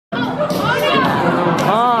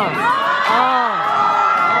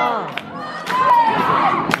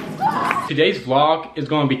today's vlog is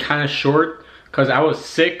going to be kind of short because I was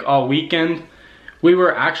sick all weekend. We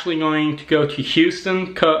were actually going to go to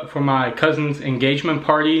Houston for my cousin's engagement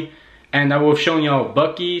party, and I will show y'all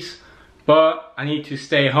Buc-ee's, but I need to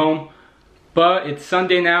stay home. But it's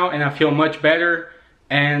Sunday now and I feel much better,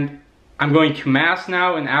 and I'm going to Mass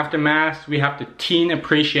now, and after Mass we have the teen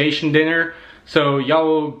appreciation dinner. So y'all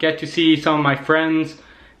will get to see some of my friends,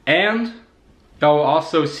 and y'all will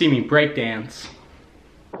also see me breakdance.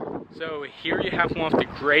 So here you have one of the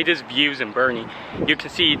greatest views in Boerne. You can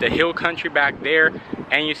see the hill country back there,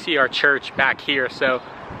 and you see our church back here, so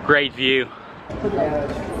great view. That's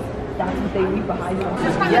what they leave behind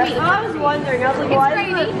them. Yes, I was wondering, I was like, why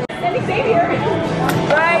is it Sandy Xavier?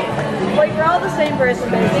 Right? Like, we're all the same person,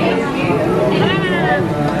 basically.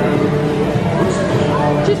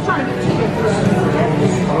 Just trying to be cute.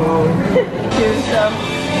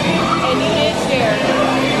 And you did share.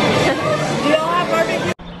 Do y'all have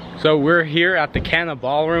barbecue? So we're here at the Canna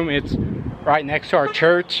Ballroom. It's right next to our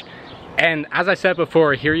church. And as I said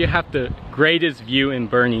before, here you have the greatest view in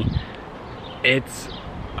Boerne. It's,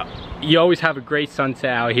 you always have a great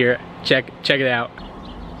sunset out here. Check it out.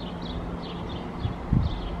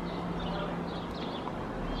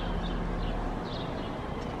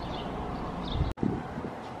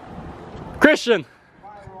 Christian!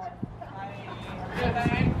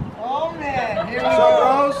 Oh man, here we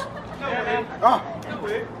go. Oh,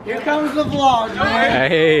 here comes the vlog, man.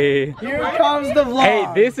 Hey! Here comes the vlog. Hey,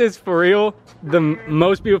 this is for real the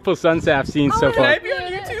most beautiful sunset I've seen so far. Can I be on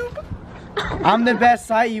YouTube? I'm the best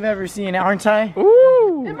sight you've ever seen, aren't I?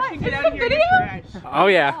 Ooh! Am I get out of video? Oh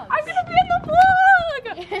yeah. I'm gonna be in the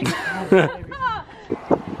vlog!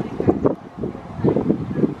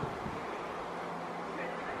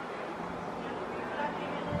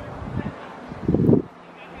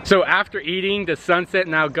 So after eating, the sunset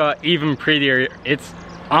now got even prettier. It's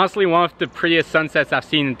honestly one of the prettiest sunsets I've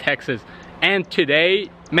seen in Texas. And today,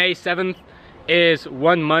 May 7th, is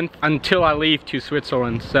 1 month until I leave to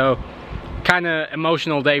Switzerland. So, kind of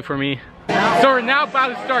emotional day for me. So we're now about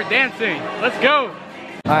to start dancing. Let's go.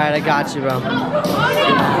 Alright, I got you, bro.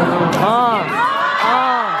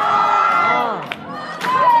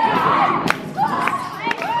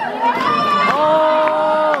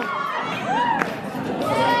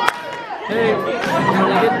 Hey,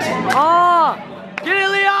 get it,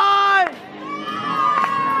 Leon!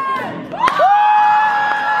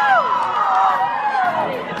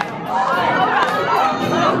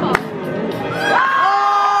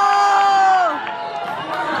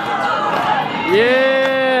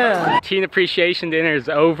 Yeah! Teen appreciation dinner is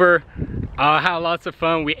over. Had lots of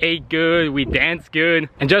fun. We ate good, we danced good,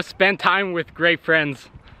 and just spent time with great friends.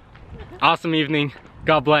 Awesome evening.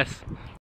 God bless.